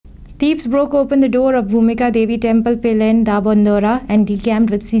Thieves broke open the door of Bhumika Devi Temple Pilen, Dabandora and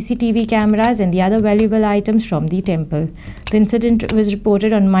decamped with CCTV cameras and the other valuable items from the temple. The incident was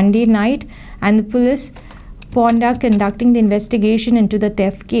reported on Monday night and the police Ponda conducting the investigation into the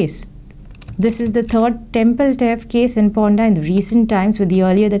theft case. This is the third temple theft case in Ponda in the recent times, with the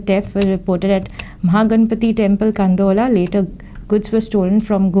earlier the theft was reported at Mahaganpati Temple Kandola. Later goods were stolen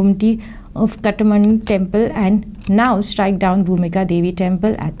from Gumti of Katamani Temple and now strike down Bhumika Devi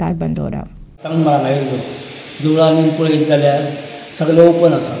Temple at Bandora. सगळे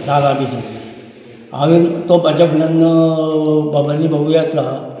open आसा दारा बी सगळे हांवें तो म्हाज्या फुड्यान बाबांनी भाऊ येतलो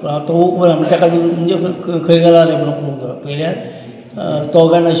तो ओपन ताका म्हणजे खंय गेला जाल्यार म्हणून पळोवंक पयल्यार तो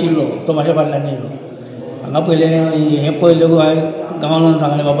काय नाशिल्लो तो म्हाज्या फाटल्यान येयलो हांगा पयलें हें पळयलें हांवें गांवांत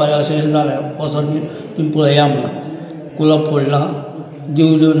सांगलें बाबा अशें अशें जालें वचोन तुमी पळया म्हणून कुलप फोडलां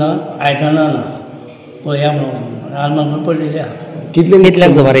दिवल्यो ना आयदनां ना पळया म्हणून आलमार पडलेली आहा.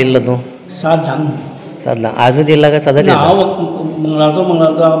 कितल्यांक सुमार येयल्लो तूं? 7:10 आजच येयला काय सदांच येयला? हांव मंगळारचो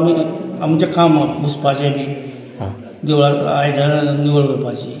आमी आमचें काम पुसपाचें बी देवळांत आयदनां निवळ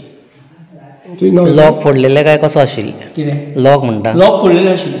करपाची. लॉक फोडलेले काय कसो आशिल्ले? कितें लॉक म्हणटा? लॉक फोडलेले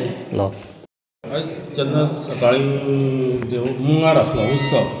आशिल्ले. लॉक आयज जेन्ना सकाळीं देव मुंगार आसलो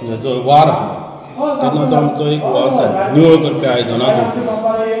उत्सव हेचो वार आसलो तेन्ना तो आमचो एक हो आसा निवळ करपी आयदनां घेतली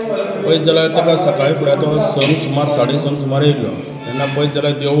पळयत जाल्यार ताका सकाळीं फुडें तो संक सुमार 6:30 सुमार येयलो तेन्ना पळयत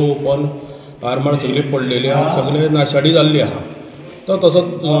जाल्यार देव ओपन आरमार सगळी पडलेली आहा सगळे नाशाडी जाल्ली आहा. तो तसोच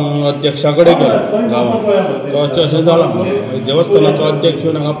अध्यक्षा कडेन गेलो गांवांत तो अशें जालां देवस्थानाचो अध्यक्ष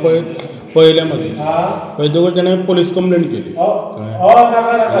हांगा पळयलें मागीर पळयतकच ताणें पुलीस कंप्लेंट केली.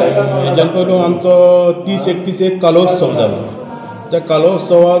 हेज्यान पयलू आमचो 30-31 कालोत्सव जालो. त्या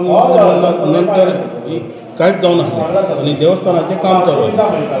कालोत्सवान नंतर कांयच जावन नासलें आनी देवस्थानाचें काम चालू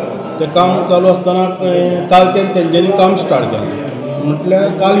आसलें. तें काम चालू आसतना कालच्यान तेंच्यांनी काम स्टार्ट केलें म्हटल्यार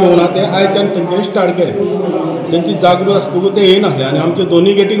काल येवना ते आयच्यान तेंच्यांनी स्टार्ट केलें. तेंची जागृत आसतकूच ते येयनासले आनी आमचे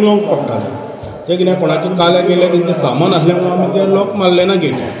दोनूय गेटीक लॉक पडटाले. ते कितें कोणाचे काल्या गेले तेंचें सामान आसलें म्हणून आमी ते लॉक मारले ना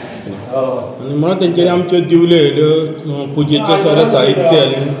गेटी आनी म्हणून तेंच्यांनी आमच्यो दिवल्यो येयल्यो पुजेचें सगळें साहित्य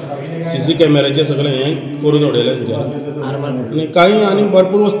जालें CC कॅमेराचें सगळें हें करून उडयलें तेंच्यांनी आनी कांय आनी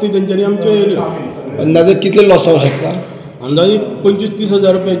भरपूर वस्ती तेंच्यांनी आमच्यो येयल्यो. अंदाजे कितले लॉस जावंक शकता? अंदाजे 25-30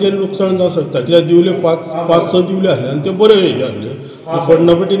 हजार रुपयाचें लुकसाण जावंक शकता कित्याक दिवल्यो 5-6 दिवल्यो आसल्यो आनी त्यो बऱ्यो हेज्यो आसल्यो.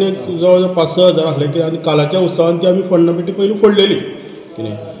 फंडपेटीन एक जवळ जवळ 5-6 हजार आसले कित्याक आनी कालाच्या उत्सवान ती आमी फंडपेटी पयलीं फोडलेली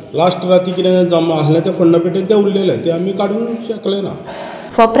कितें लास्ट राती कितें जमा आसलें तें फंडपेटीन तें उरलेलें तें आमी काडून शकले ना.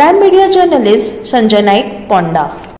 For Prime Media journalist Sanjay Naik, Ponda.